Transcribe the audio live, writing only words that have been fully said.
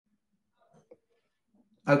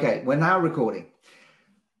Okay, we're now recording.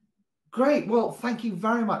 Great. Well, thank you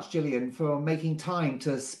very much, Gillian, for making time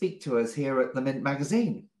to speak to us here at the Mint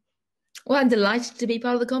magazine. Well, I'm delighted to be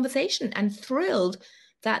part of the conversation and thrilled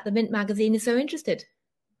that the Mint magazine is so interested.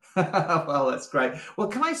 Well, that's great. Well,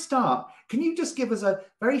 can I start? Can you just give us a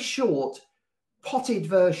very short, potted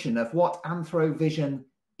version of what Anthro Vision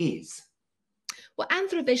is? Well,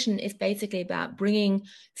 Anthro Vision is basically about bringing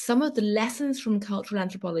some of the lessons from cultural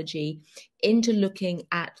anthropology into looking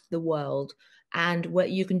at the world. And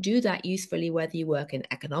what you can do that usefully, whether you work in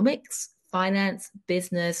economics, finance,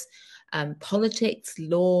 business, politics,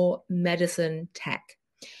 law, medicine, tech.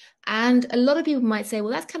 And a lot of people might say,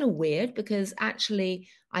 well, that's kind of weird because actually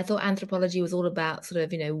I thought anthropology was all about sort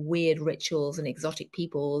of, weird rituals and exotic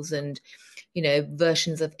peoples and,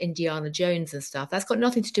 versions of Indiana Jones and stuff. That's got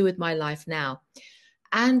nothing to do with my life now.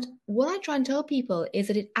 And what I try and tell people is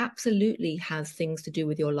that it absolutely has things to do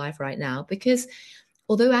with your life right now, because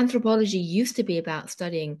although anthropology used to be about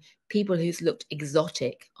studying people who's looked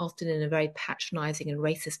exotic, often in a very patronizing and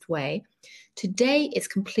racist way, today it's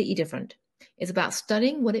completely different. It's about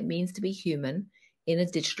studying what it means to be human in a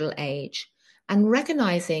digital age and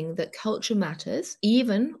recognizing that culture matters,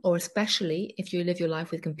 even or especially if you live your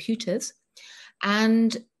life with computers.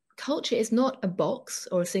 And culture is not a box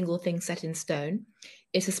or a single thing set in stone.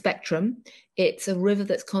 It's a spectrum. It's a river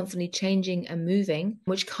that's constantly changing and moving,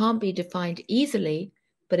 which can't be defined easily.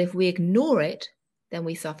 But if we ignore it, then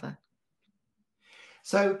we suffer.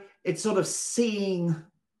 So it's sort of seeing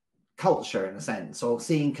culture in a sense, or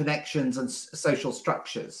seeing connections and social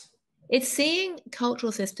structures. It's seeing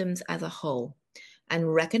cultural systems as a whole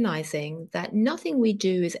and recognizing that nothing we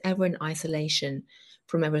do is ever in isolation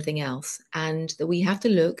from everything else, and that we have to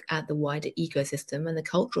look at the wider ecosystem and the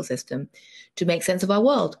cultural system to make sense of our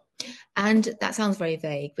world. And that sounds very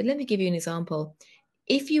vague, but let me give you an example.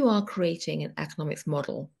 If you are creating an economics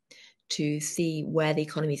model to see where the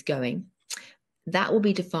economy is going, that will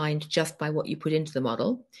be defined just by what you put into the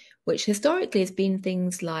model, which historically has been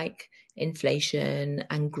things like inflation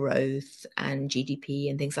and growth and GDP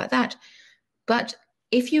and things like that. But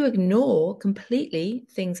if you ignore completely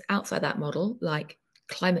things outside that model, like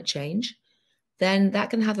climate change, then that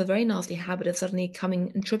can have a very nasty habit of suddenly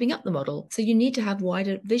coming and tripping up the model. So you need to have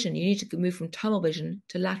wider vision. You need to move from tunnel vision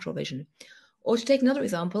to lateral vision. Or to take another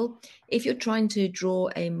example, if you're trying to draw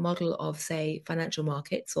a model of, say, financial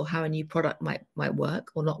markets or how a new product might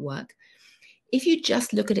work or not work, if you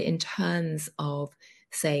just look at it in terms of,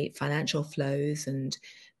 say, financial flows and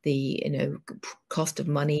the cost of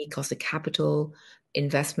money, cost of capital,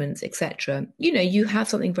 investments, etc., you have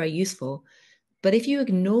something very useful. But if you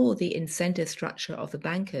ignore the incentive structure of the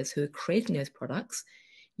bankers who are creating those products,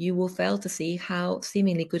 you will fail to see how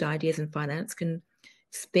seemingly good ideas in finance can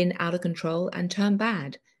spin out of control and turn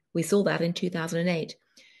bad. We saw that in 2008.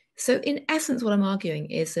 So, in essence, what I'm arguing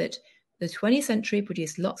is that the 20th century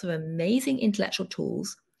produced lots of amazing intellectual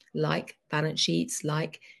tools like balance sheets,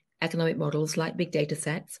 like economic models, like big data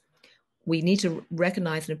sets. We need to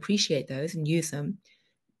recognize and appreciate those and use them,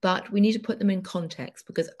 but we need to put them in context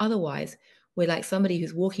because otherwise we're like somebody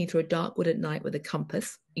who's walking through a dark wood at night with a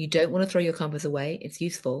compass. You don't want to throw your compass away, it's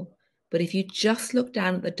useful. But if you just look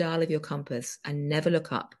down at the dial of your compass and never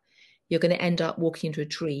look up, you're going to end up walking into a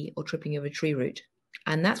tree or tripping over a tree root.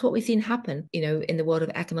 And that's what we've seen happen, in the world of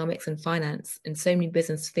economics and finance and so many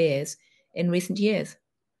business spheres in recent years.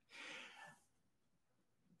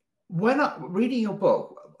 When reading your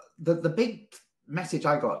book, the big message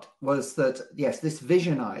I got was that, yes, this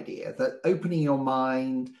vision idea that opening your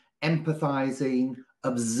mind, empathizing,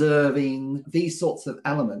 observing, these sorts of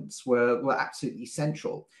elements were absolutely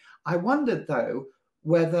central. I wondered, though,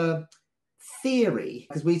 whether theory,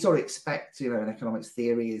 because we sort of expect, in economics,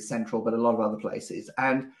 theory is central, but a lot of other places.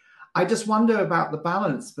 And I just wonder about the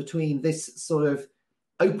balance between this sort of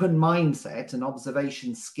open mindset and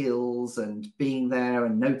observation skills and being there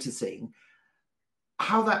and noticing,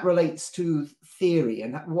 how that relates to theory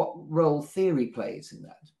and what role theory plays in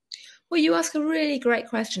that. Well, you ask a really great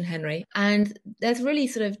question, Henry. And there's really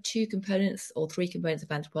sort of two components or three components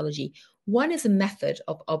of anthropology. One is a method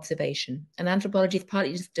of observation, and anthropology is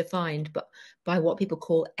partly just defined by what people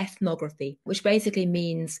call ethnography, which basically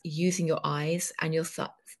means using your eyes and your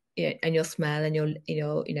smell and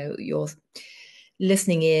your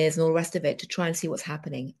listening ears and all the rest of it to try and see what's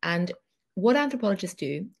happening. And what anthropologists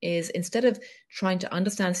do is instead of trying to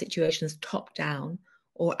understand situations top down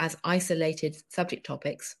or as isolated subject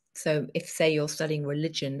topics, so if, say, you're studying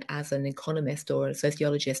religion as an economist or a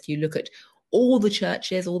sociologist, you look at all the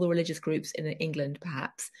churches, all the religious groups in England,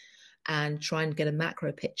 perhaps, and try and get a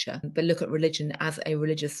macro picture, but look at religion as a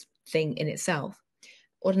religious thing in itself.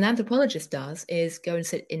 What an anthropologist does is go and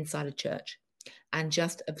sit inside a church and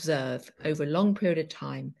just observe over a long period of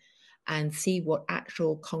time and see what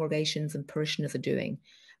actual congregations and parishioners are doing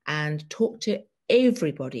and talk to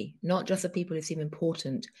everybody, not just the people who seem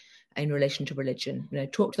important in relation to religion.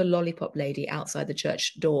 Talk to the lollipop lady outside the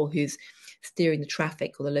church door who's steering the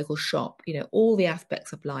traffic, or the local shop, all the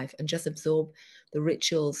aspects of life, and just absorb the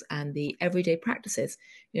rituals and the everyday practices,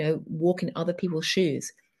 walk in other people's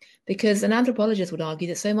shoes. Because an anthropologist would argue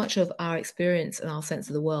that so much of our experience and our sense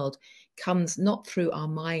of the world comes not through our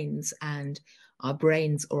minds and our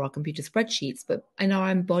brains or our computer spreadsheets, but in our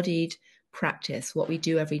embodied practice, what we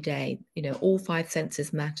do every day. All five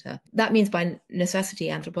senses matter. That means by necessity,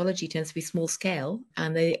 anthropology tends to be small scale,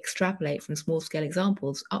 and they extrapolate from small scale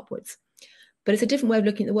examples upwards. But it's a different way of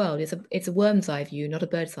looking at the world. It's a worm's eye view, not a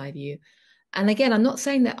bird's eye view. And again, I'm not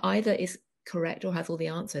saying that either is correct or has all the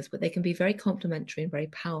answers, but they can be very complementary and very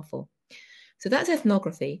powerful. So that's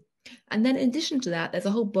ethnography. And then in addition to that, there's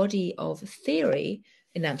a whole body of theory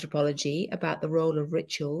in anthropology about the role of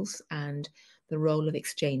rituals and the role of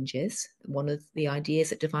exchanges. One of the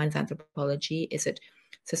ideas that defines anthropology is that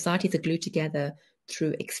societies are glued together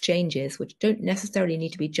through exchanges, which don't necessarily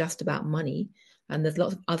need to be just about money. And there's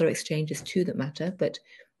lots of other exchanges too that matter, but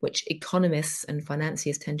which economists and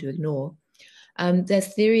financiers tend to ignore.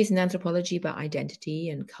 There's theories in anthropology about identity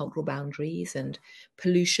and cultural boundaries and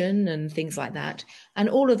pollution and things like that. And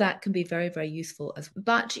all of that can be very, very useful.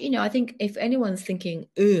 But, I think if anyone's thinking,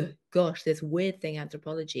 gosh, this weird thing,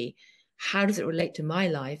 anthropology, how does it relate to my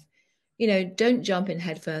life? Don't jump in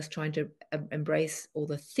headfirst trying to embrace all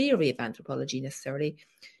the theory of anthropology necessarily,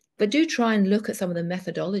 but do try and look at some of the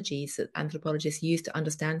methodologies that anthropologists use to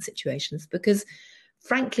understand situations, because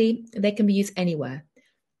frankly, they can be used anywhere.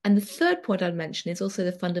 And the third point I'd mention is also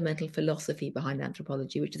the fundamental philosophy behind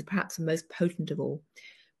anthropology, which is perhaps the most potent of all,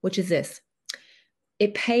 which is this: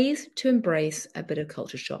 it pays to embrace a bit of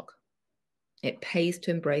culture shock. It pays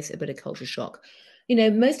to embrace a bit of culture shock.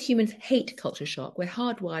 Most humans hate culture shock. We're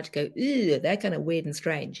hardwired to go, ew, they're kind of weird and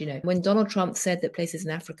strange. When Donald Trump said that places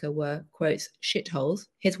in Africa were, quotes, shitholes,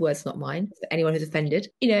 his words, not mine, for anyone who's offended,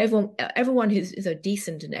 everyone who's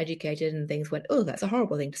decent and educated and things went, oh, that's a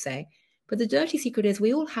horrible thing to say. But the dirty secret is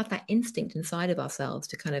we all have that instinct inside of ourselves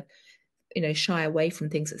to kind of, shy away from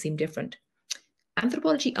things that seem different.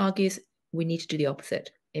 Anthropology argues we need to do the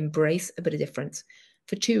opposite, embrace a bit of difference,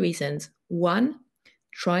 for two reasons. One,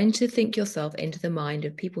 trying to think yourself into the mind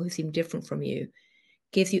of people who seem different from you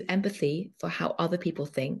gives you empathy for how other people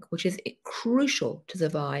think, which is crucial to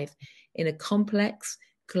survive in a complex,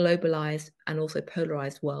 globalized, and also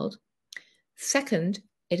polarized world. Second,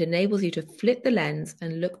 it enables you to flip the lens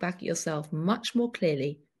and look back at yourself much more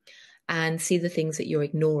clearly and see the things that you're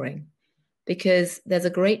ignoring. Because there's a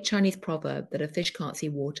great Chinese proverb that a fish can't see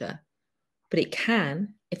water, but it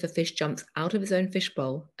can if a fish jumps out of its own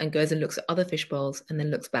fishbowl and goes and looks at other fish bowls and then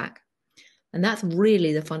looks back. And that's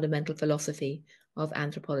really the fundamental philosophy of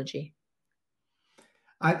anthropology.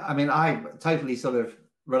 I mean, I totally sort of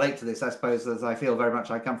relate to this, I suppose, as I feel very much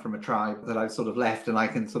I come from a tribe that I've sort of left, and I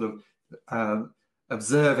can sort of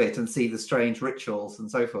observe it and see the strange rituals and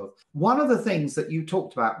so forth. One of the things that you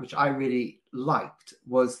talked about, which I really liked,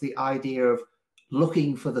 was the idea of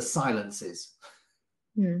looking for the silences.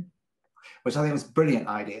 Which I think was a brilliant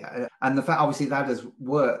idea. And the fact, obviously, that has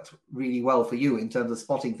worked really well for you in terms of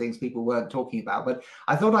spotting things people weren't talking about. But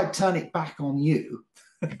I thought I'd turn it back on you.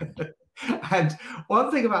 And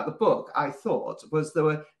one thing about the book, I thought, was there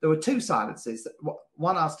were two silences.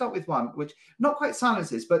 One, I'll start with one, which not quite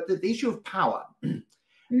silences, but the issue of power. In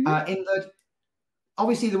that,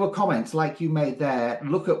 obviously, there were comments like you made there,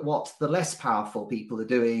 look at what the less powerful people are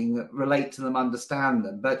doing, relate to them, understand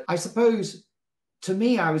them. But I suppose, to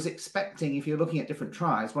me, I was expecting, if you're looking at different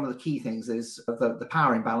tribes, one of the key things is the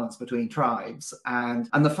power imbalance between tribes. And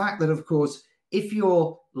the fact that, of course, if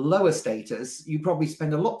you're lower status, you probably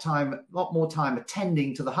spend a lot more time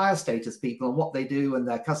attending to the higher status people and what they do and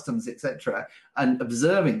their customs, etc., and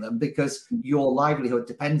observing them, because your livelihood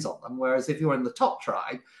depends on them. Whereas if you're in the top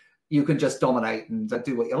tribe, you can just dominate and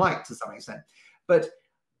do what you like to some extent. But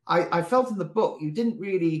I felt in the book you didn't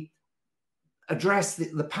really address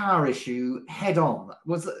the power issue head on.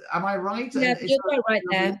 Am I right? Yeah, you're quite right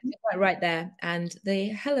there. You're quite right there. And the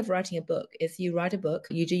hell of writing a book is you write a book,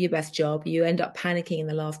 you do your best job, you end up panicking in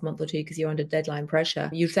the last month or two because you're under deadline pressure.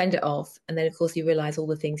 You send it off, and then of course you realize all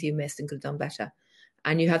the things you missed and could have done better.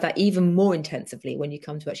 And you have that even more intensively when you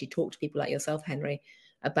come to actually talk to people like yourself, Henry,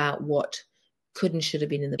 about what could and should have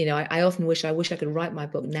been in the. I often wish I could write my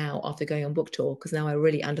book now after going on book tour, because now I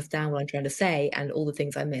really understand what I'm trying to say and all the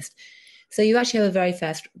things I missed. So you actually have a very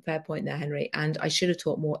fair point there, Henry. And I should have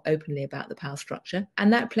talked more openly about the power structure.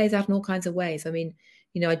 And that plays out in all kinds of ways. I mean,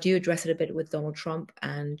 I do address it a bit with Donald Trump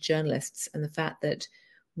and journalists, and the fact that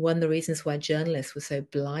one of the reasons why journalists were so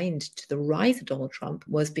blind to the rise of Donald Trump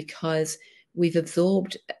was because we've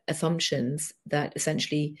absorbed assumptions that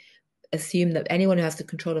essentially assume that anyone who has the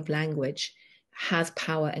control of language has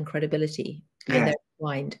power and credibility, and they're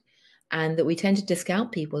blind, and that we tend to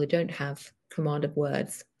discount people who don't have command of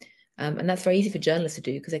words. And that's very easy for journalists to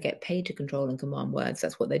do because they get paid to control and command words.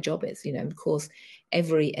 That's what their job is. Of course,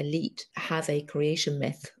 every elite has a creation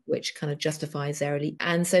myth which kind of justifies their elite.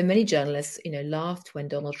 And so many journalists, laughed when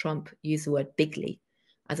Donald Trump used the word bigly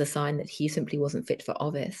as a sign that he simply wasn't fit for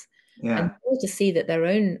office. And to see that their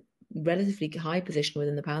own relatively high position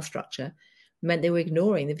within the power structure meant they were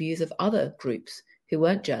ignoring the views of other groups who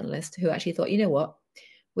weren't journalists, who actually thought, you know what,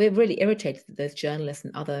 we're really irritated that those journalists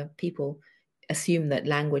and other people assume that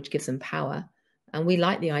language gives them power, and we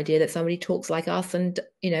like the idea that somebody talks like us, and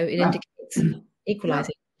it indicates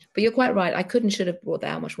equalizing. But you're quite right, I could and should have brought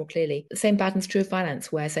that out much more clearly. The same pattern's true of finance,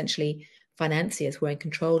 where essentially financiers were in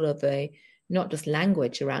control of not just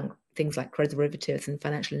language around things like credit derivatives and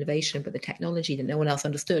financial innovation, but the technology that no one else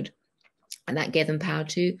understood, and that gave them power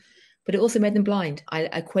too. But it also made them blind. I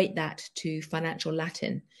equate that to financial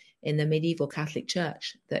Latin in the medieval Catholic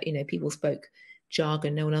Church, that people spoke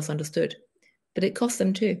jargon no one else understood. But it costs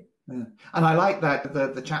them too. Yeah. And I like that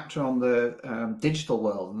the chapter on the digital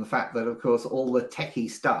world, and the fact that, of course, all the techie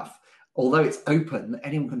stuff, although it's open,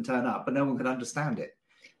 anyone can turn up, but no one can understand it.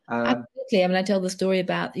 Absolutely. I mean, I tell the story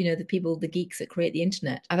about, the geeks that create the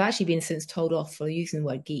internet. I've actually been since told off for using the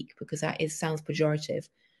word geek because that sounds pejorative.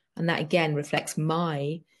 And that, again, reflects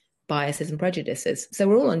my biases and prejudices. So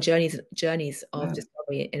we're all on journeys of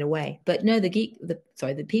discovery in a way. But no,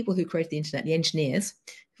 the people who created the internet, the engineers,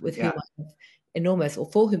 with whom I have enormous, or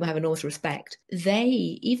for whom I have enormous respect,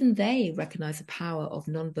 they recognize the power of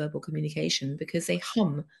nonverbal communication because they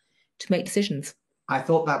hum to make decisions. I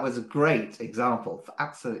thought that was a great example.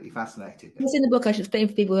 Absolutely fascinating. It's in the book. I should explain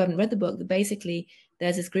for people who haven't read the book that basically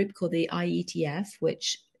there's this group called the IETF,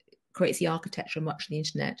 which creates the architecture of much of the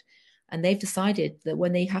internet. And they've decided that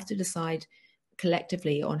when they have to decide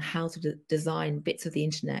collectively on how to design bits of the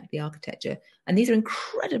internet, the architecture, and these are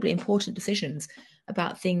incredibly important decisions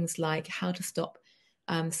about things like how to stop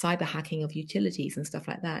cyber hacking of utilities and stuff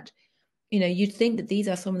like that. You'd think that these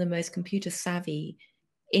are some of the most computer savvy,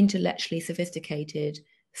 intellectually sophisticated,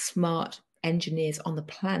 smart engineers on the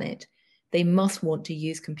planet. They must want to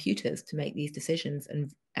use computers to make these decisions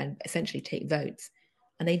and essentially take votes.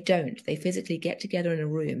 And they don't. They physically get together in a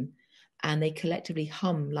room and they collectively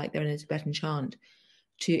hum like they're in a Tibetan chant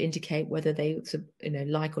to indicate whether they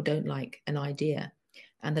like or don't like an idea.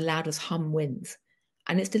 And the loudest hum wins.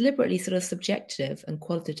 And it's deliberately sort of subjective and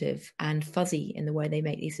qualitative and fuzzy in the way they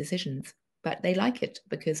make these decisions. But they like it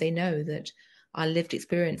because they know that our lived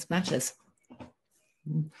experience matters.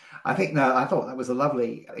 I thought that was a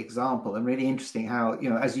lovely example, and really interesting how,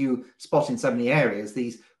 as you spot in so many areas,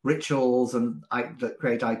 these rituals and that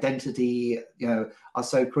create identity, are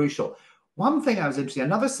so crucial. One thing I was interested in,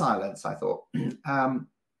 another silence I thought,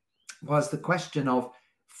 was the question of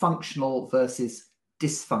functional versus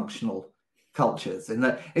dysfunctional cultures. And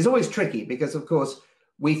that is always tricky because, of course,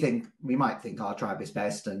 we might think our tribe is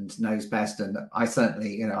best and knows best. And I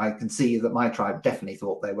certainly, I can see that my tribe definitely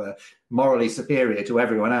thought they were morally superior to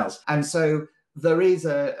everyone else. And so there is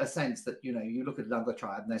a sense that, you look at another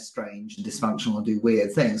tribe and they're strange and dysfunctional and do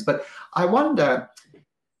weird things. But I wonder,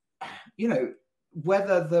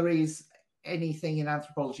 whether there is anything in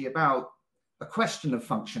anthropology about a question of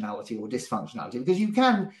functionality or dysfunctionality, because you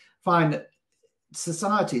can find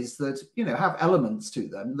societies that, have elements to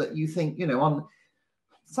them that you think, on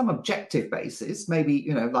some objective basis, maybe,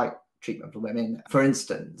 like treatment of women, for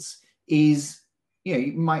instance, is,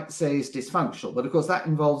 you might say is dysfunctional, but of course that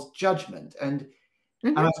involves judgment. And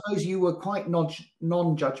and I suppose you were quite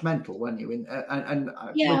non-judgmental, weren't you?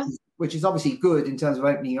 Which is obviously good in terms of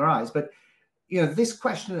opening your eyes. But, this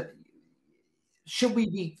question, should we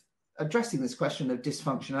be addressing this question of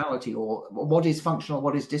dysfunctionality, or what is functional,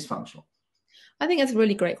 what is dysfunctional? I think that's a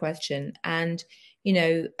really great question. And,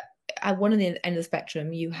 at one end of the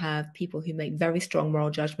spectrum, you have people who make very strong moral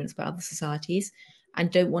judgments about other societies and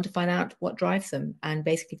don't want to find out what drives them and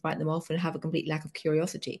basically fight them off and have a complete lack of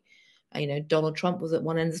curiosity. Donald Trump was at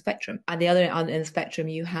one end of the spectrum. At the other end of the spectrum,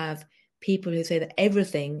 you have people who say that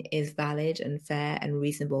everything is valid and fair and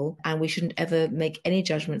reasonable, and we shouldn't ever make any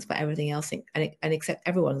judgments about everything else and accept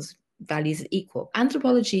everyone's values as equal.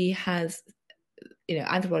 Anthropology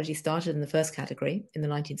started in the first category in the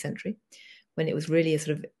 19th century, when it was really a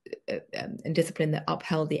sort of a discipline that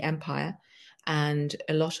upheld the empire and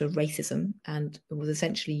a lot of racism, and it was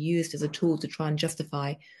essentially used as a tool to try and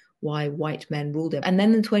justify why white men ruled it. And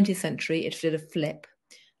then in the 20th century, it did a flip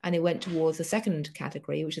and it went towards a second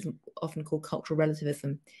category, which is often called cultural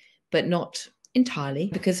relativism, but not entirely,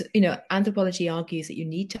 because, anthropology argues that you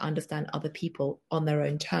need to understand other people on their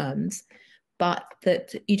own terms, but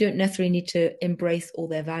that you don't necessarily need to embrace all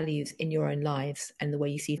their values in your own lives and the way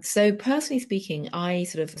you see it. So personally speaking, I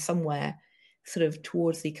sort of somewhere sort of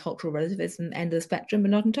towards the cultural relativism end of the spectrum,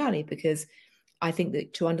 but not entirely, because I think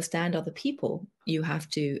that to understand other people, you have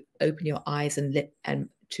to open your eyes and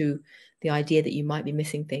to the idea that you might be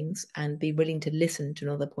missing things and be willing to listen to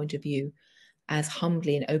another point of view as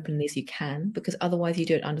humbly and openly as you can, because otherwise you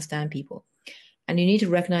don't understand people. And you need to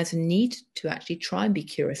recognize the need to actually try and be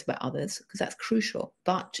curious about others, because that's crucial.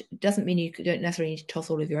 But it doesn't mean you don't necessarily need to toss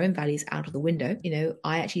all of your own values out of the window.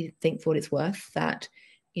 I actually think, for what it's worth, that,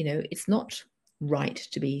 it's not right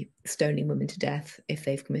to be stoning women to death if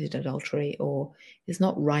they've committed adultery, or it's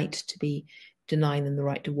not right to be denying them the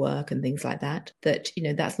right to work and things like that.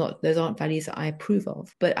 Those aren't values that I approve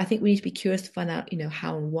of. But I think we need to be curious to find out,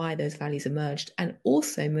 how and why those values emerged. And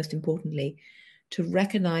also, most importantly, to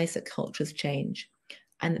recognize that cultures change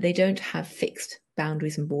and that they don't have fixed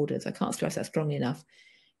boundaries and borders. I can't stress that strongly enough.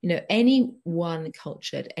 Any one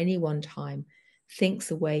culture at any one time thinks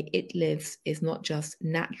the way it lives is not just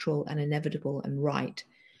natural and inevitable and right,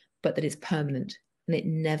 but that it's permanent, and it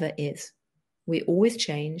never is. We always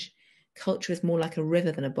change. Culture is more like a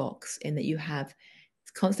river than a box, in that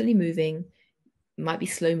it's constantly moving, might be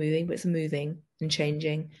slow moving, but it's moving and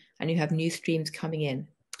changing, and you have new streams coming in.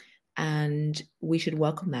 And we should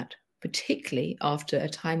welcome that, particularly after a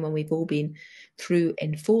time when we've all been through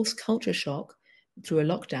enforced culture shock, through a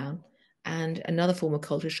lockdown, and another form of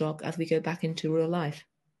culture shock as we go back into real life.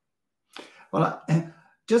 Well,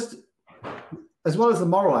 just as well as the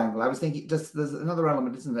moral angle, I was thinking there's another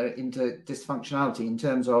element, isn't there, into dysfunctionality in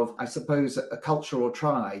terms of, I suppose, a culture or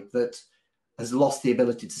tribe that has lost the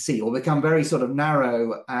ability to see, or become very sort of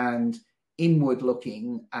narrow and inward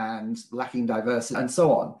looking and lacking diversity and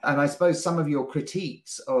so on. And I suppose some of your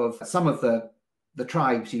critiques of some of the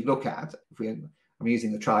tribes you look at, I'm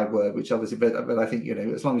using the tribe word, which obviously, but I think,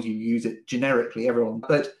 as long as you use it generically, everyone.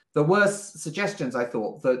 But there were suggestions, I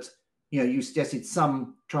thought, that, you suggested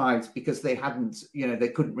some tribes, because they hadn't, they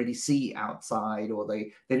couldn't really see outside, or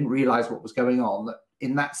they didn't realize what was going on, that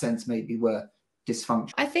in that sense maybe were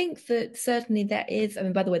dysfunctional. I think that certainly there is,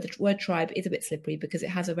 by the way, the word tribe is a bit slippery because it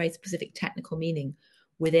has a very specific technical meaning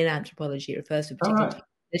within anthropology. It refers to a particular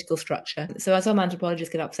political structure. So some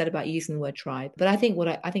anthropologists get upset about using the word tribe. But I think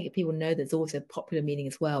I think people know there's also a popular meaning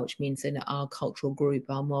as well, which means in our cultural group,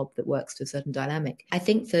 our mob that works to a certain dynamic. I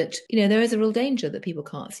think that, there is a real danger that people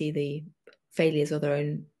can't see the failures of their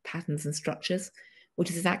own patterns and structures, which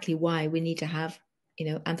is exactly why we need to have,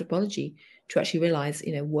 anthropology to actually realize,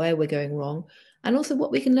 where we're going wrong, and also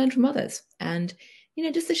what we can learn from others. And,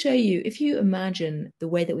 just to show you, if you imagine the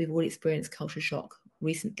way that we've all experienced culture shock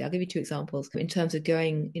recently, I'll give you two examples in terms of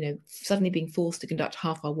going, suddenly being forced to conduct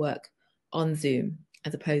half our work on Zoom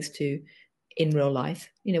as opposed to in real life.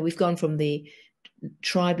 We've gone from the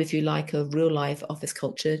tribe, if you like, of real life office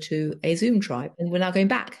culture to a Zoom tribe. And we're now going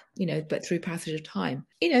back, but through passage of time.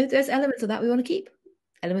 There's elements of that we want to keep,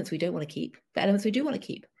 elements we don't want to keep, but elements we do want to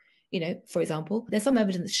keep. For example, there's some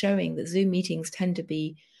evidence showing that Zoom meetings tend to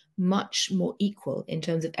be much more equal in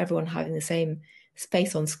terms of everyone having the same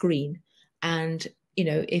space on screen. And,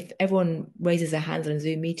 if everyone raises their hands in a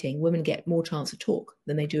Zoom meeting, women get more chance to talk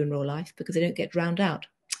than they do in real life because they don't get drowned out.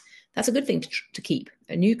 That's a good thing to keep.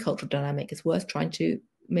 A new cultural dynamic is worth trying to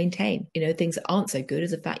maintain. Things that aren't so good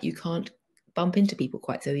is the fact you can't bump into people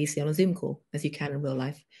quite so easily on a Zoom call as you can in real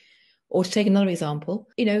life. Or to take another example,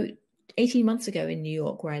 18 months ago in New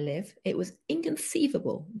York, where I live, it was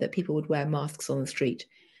inconceivable that people would wear masks on the street,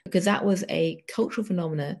 because that was a cultural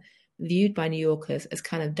phenomena viewed by New Yorkers as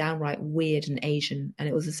kind of downright weird and Asian, and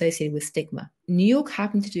it was associated with stigma. New York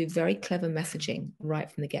happened to do very clever messaging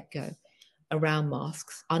right from the get-go around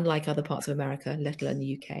masks, unlike other parts of America, let alone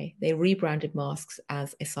the UK. They rebranded masks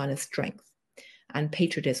as a sign of strength and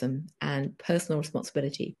patriotism and personal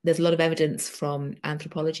responsibility. There's a lot of evidence from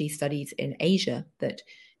anthropology studies in Asia that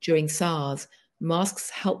during SARS, masks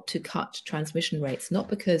helped to cut transmission rates, not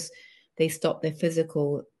because they stopped the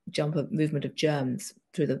physical movement of germs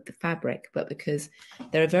through the fabric, but because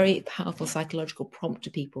they're a very powerful psychological prompt to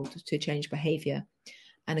people to change behavior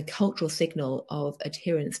and a cultural signal of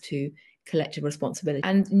adherence to collective responsibility.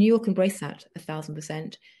 And New York embraced that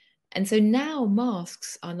 1,000%. And so now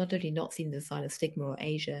masks are not only not seen as a sign of stigma or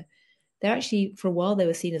Asia, they're actually, for a while, they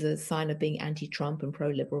were seen as a sign of being anti-Trump and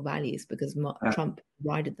pro-liberal values because Trump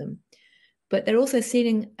righted them. But they're also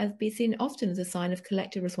seen often as a sign of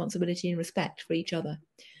collective responsibility and respect for each other.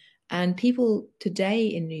 And people today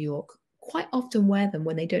in New York quite often wear them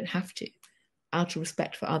when they don't have to, out of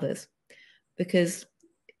respect for others, because,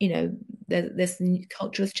 this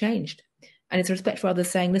culture has changed. And it's respect for others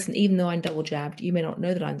saying, listen, even though I'm double jabbed, you may not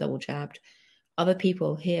know that I'm double jabbed. Other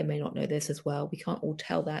people here may not know this as well. We can't all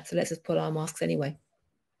tell that. So let's just put our masks anyway.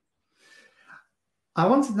 I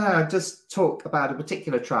want to now just talk about a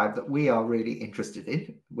particular tribe that we are really interested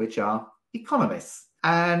in, which are economists.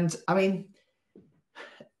 And I mean,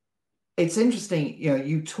 it's interesting,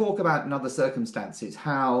 you talk about in other circumstances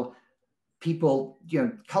how people,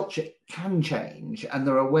 culture can change, and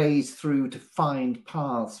there are ways through to find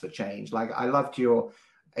paths for change. Like, I loved your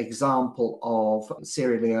example of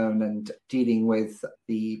Sierra Leone and dealing with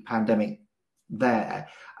the pandemic there,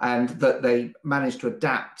 and that they managed to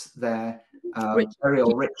adapt their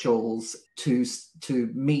burial rituals to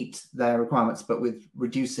meet their requirements, but with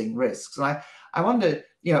reducing risks. And I wonder,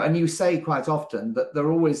 and you say quite often that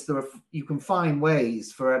you can find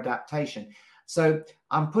ways for adaptation. So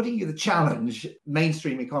I'm putting you the challenge,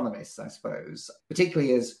 mainstream economists, I suppose,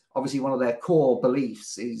 particularly as obviously one of their core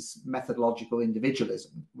beliefs is methodological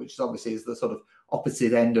individualism, which obviously is the sort of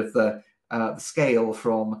opposite end of the scale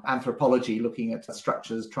from anthropology, looking at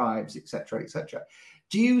structures, tribes, etc., etc.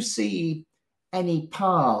 Do you see any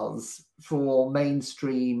paths for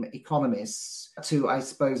mainstream economists to, I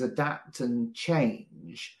suppose, adapt and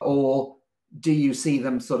change? Or do you see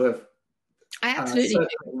them sort of circling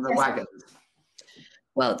the wagons?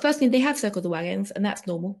 Well, firstly, they have circled the wagons, and that's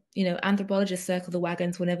normal. Anthropologists circle the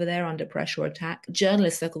wagons whenever they're under pressure or attack.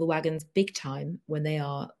 Journalists circle the wagons big time when they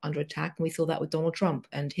are under attack. And we saw that with Donald Trump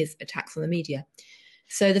and his attacks on the media.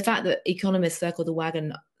 So the fact that economists circle the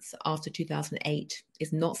wagon after 2008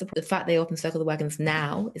 is not surprising. The fact they often circle the wagons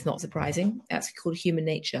now is not surprising. That's called human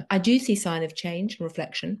nature. I do see sign of change and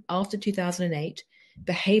reflection. After 2008,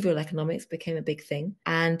 behavioral economics became a big thing,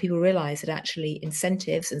 and people realized that actually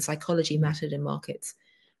incentives and psychology mattered in markets.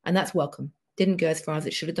 And that's welcome. Didn't go as far as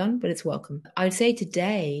it should have done, but it's welcome. I would say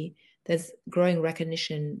today there's growing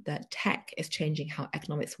recognition that tech is changing how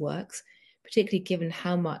economics works, particularly given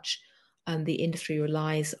how much the industry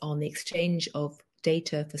relies on the exchange of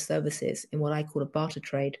data for services in what I call a barter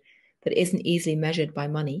trade that isn't easily measured by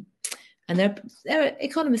money. And there are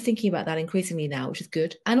economists thinking about that increasingly now, which is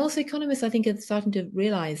good. And also economists, I think, are starting to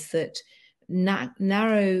realize that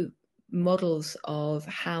narrow models of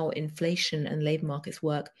how inflation and labor markets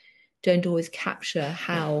work don't always capture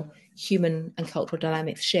how human and cultural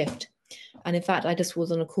dynamics shift. And in fact, I just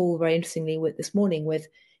was on a call very interestingly this morning with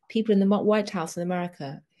people in the White House in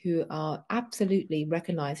America who are absolutely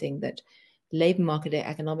recognizing that labor market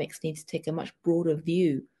economics needs to take a much broader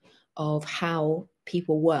view of how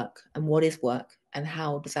people work and what is work and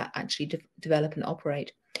how does that actually develop and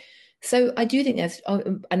operate. So I do think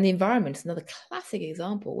and the environment is another classic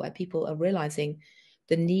example where people are realizing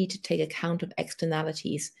the need to take account of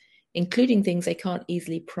externalities, including things they can't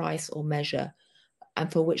easily price or measure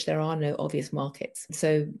and for which there are no obvious markets.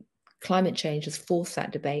 So climate change has forced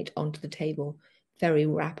that debate onto the table very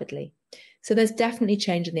rapidly. So there's definitely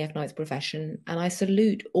change in the economics profession, and I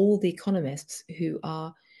salute all the economists who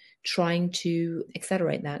are trying to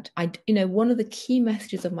accelerate that. One of the key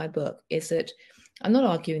messages of my book is that I'm not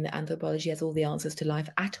arguing that anthropology has all the answers to life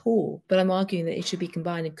at all, but I'm arguing that it should be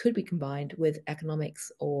combined and could be combined with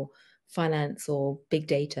economics or finance or big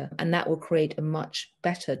data, and that will create a much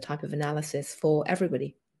better type of analysis for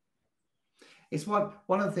everybody. It's one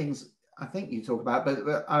of the things I think you talk about,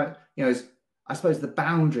 but is, I suppose, the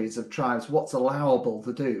boundaries of tribes, what's allowable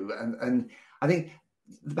to do, and I think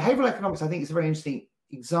the behavioral economics, I think, is a very interesting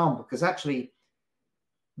example, because actually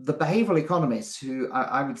the behavioral economists who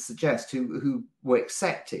I would suggest who were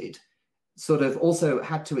accepted sort of also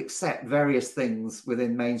had to accept various things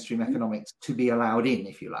within mainstream economics to be allowed in,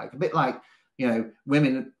 if you like. A bit like,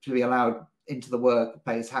 women to be allowed into the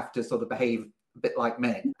workplace have to sort of behave a bit like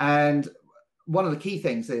men. And one of the key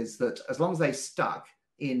things is that as long as they stuck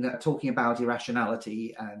in talking about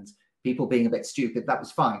irrationality and people being a bit stupid, that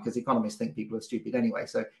was fine, because economists think people are stupid anyway.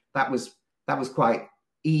 So that was quite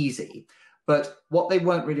easy. But what they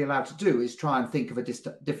weren't really allowed to do is try and think of a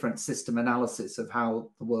different system analysis of how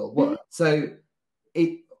the world works. So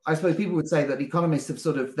I suppose people would say that economists have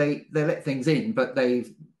sort of, they let things in, but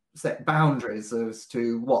they've set boundaries as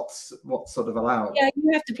to what's sort of allowed. Yeah,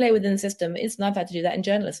 you have to play within the system. I've had to do that in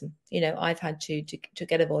journalism. I've had to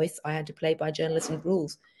get a voice. I had to play by journalism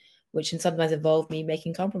rules, which can sometimes involve me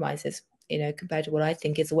making compromises, compared to what I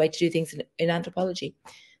think is the way to do things in anthropology.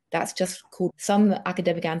 That's just called, some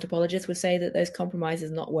academic anthropologists would say that those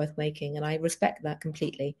compromises are not worth making. And I respect that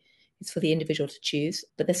completely. It's for the individual to choose.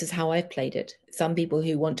 But this is how I've played it. Some people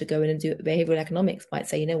who want to go in and do behavioral economics might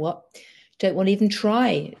say, you know what, don't want to even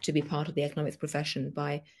try to be part of the economics profession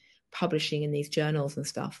by publishing in these journals and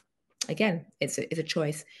stuff. Again, it's a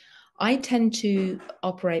choice. I tend to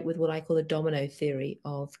operate with what I call the domino theory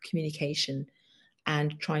of communication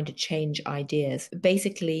and trying to change ideas.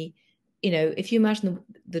 Basically, if you imagine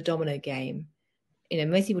the domino game,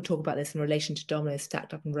 most people talk about this in relation to dominoes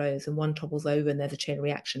stacked up in rows and one topples over and there's a chain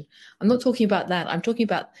reaction. I'm not talking about that. I'm talking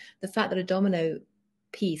about the fact that a domino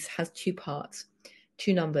piece has two parts,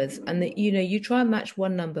 two numbers, and that, you try and match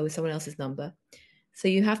one number with someone else's number. So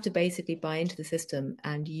you have to basically buy into the system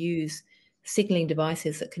and use signaling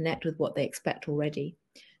devices that connect with what they expect already.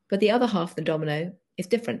 But the other half of the domino is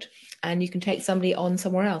different, and you can take somebody on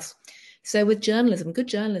somewhere else. So with journalism, good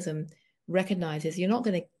journalism recognizes you're not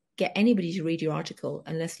going to get anybody to read your article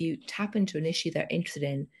unless you tap into an issue they're interested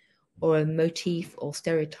in or a motif or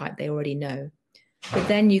stereotype they already know. But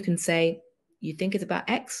then you can say, you think it's about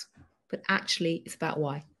X, but actually it's about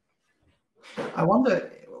Y. I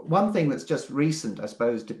wonder, one thing that's just recent, I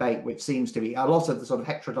suppose, debate, which seems to be a lot of the sort of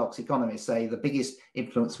heterodox economists say the biggest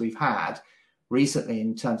influence we've had recently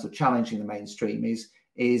in terms of challenging the mainstream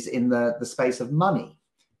is in the space of money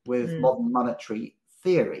with modern monetary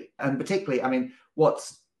theory. And particularly, I mean,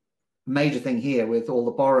 what's major thing here with all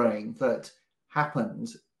the borrowing that happened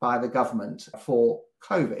by the government for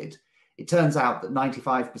COVID, it turns out that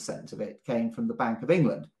 95% of it came from the Bank of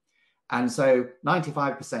England. And so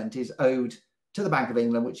 95% is owed to the Bank of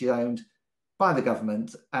England, which is owned by the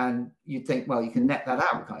government. And you'd think, well, you can net that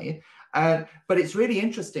out, can't you? But it's really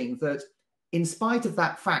interesting that in spite of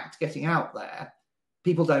that fact getting out there,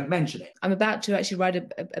 people don't mention it. I'm about to actually write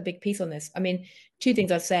a big piece on this. I mean, two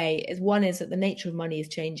things I'd say is, one is that the nature of money is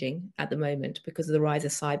changing at the moment because of the rise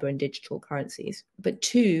of cyber and digital currencies. But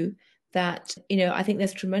two, that, I think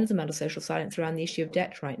there's a tremendous amount of social silence around the issue of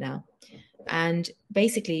debt right now. And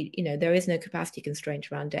basically, there is no capacity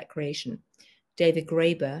constraint around debt creation. David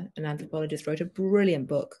Graeber, an anthropologist, wrote a brilliant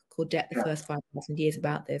book called Debt the First 5,000 Years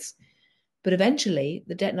about this. But eventually,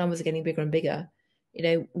 the debt numbers are getting bigger and bigger.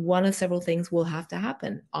 One of several things will have to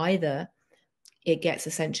happen. Either it gets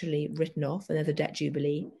essentially written off and there's a debt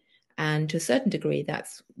jubilee. And to a certain degree,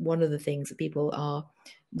 that's one of the things that people are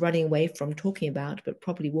running away from talking about, but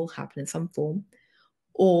probably will happen in some form.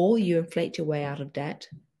 Or you inflate your way out of debt,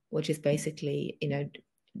 which is basically,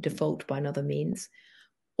 default by another means.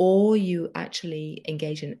 Or you actually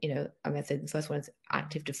engage in, I said the first one is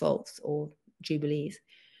active defaults or jubilees.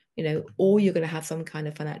 Or you're going to have some kind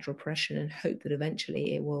of financial oppression and hope that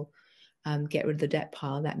eventually it will get rid of the debt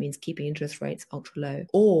pile. That means keeping interest rates ultra low.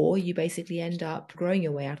 Or you basically end up growing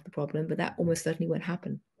your way out of the problem, but that almost certainly won't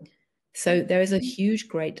happen. So there is a huge,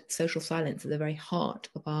 great social silence at the very heart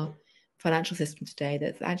of our financial system today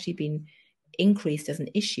that's actually been increased as an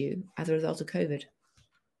issue as a result of COVID.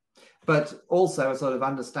 But also a sort of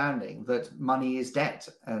understanding that money is debt,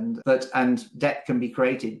 and debt can be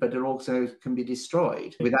created, but it also can be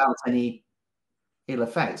destroyed without any ill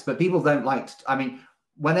effects. But people don't like to,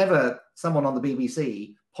 whenever someone on the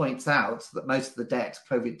BBC points out that most of the debt,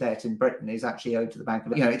 COVID debt in Britain, is actually owed to the Bank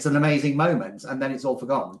of England, it's an amazing moment, and then it's all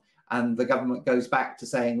forgotten. And the government goes back to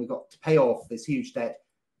saying we've got to pay off this huge debt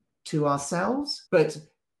to ourselves. But,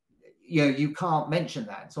 you can't mention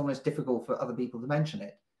that. It's almost difficult for other people to mention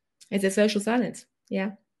it. It's a social silence.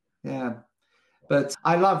 Yeah. Yeah. But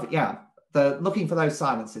I love, the looking for those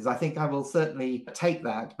silences. I think I will certainly take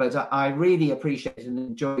that. But I really appreciate and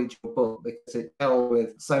enjoyed your book because it dealt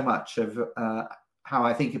with so much of how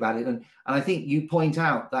I think about it. And I think you point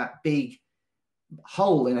out that big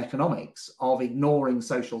hole in economics of ignoring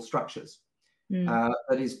social structures. That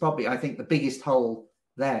is probably, I think, the biggest hole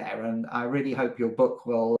there. And I really hope your book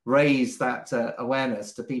will raise that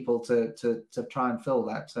awareness to people to try and fill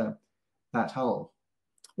that hole.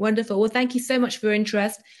 Wonderful. Well, thank you so much for your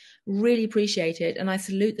interest. Really appreciate it. And I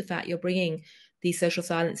salute the fact you're bringing these social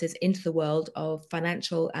sciences into the world of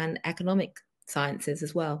financial and economic sciences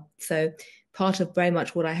as well. So part of very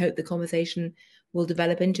much what I hope the conversation will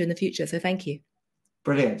develop into in the future. So thank you.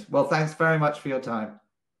 Brilliant. Well, thanks very much for your time.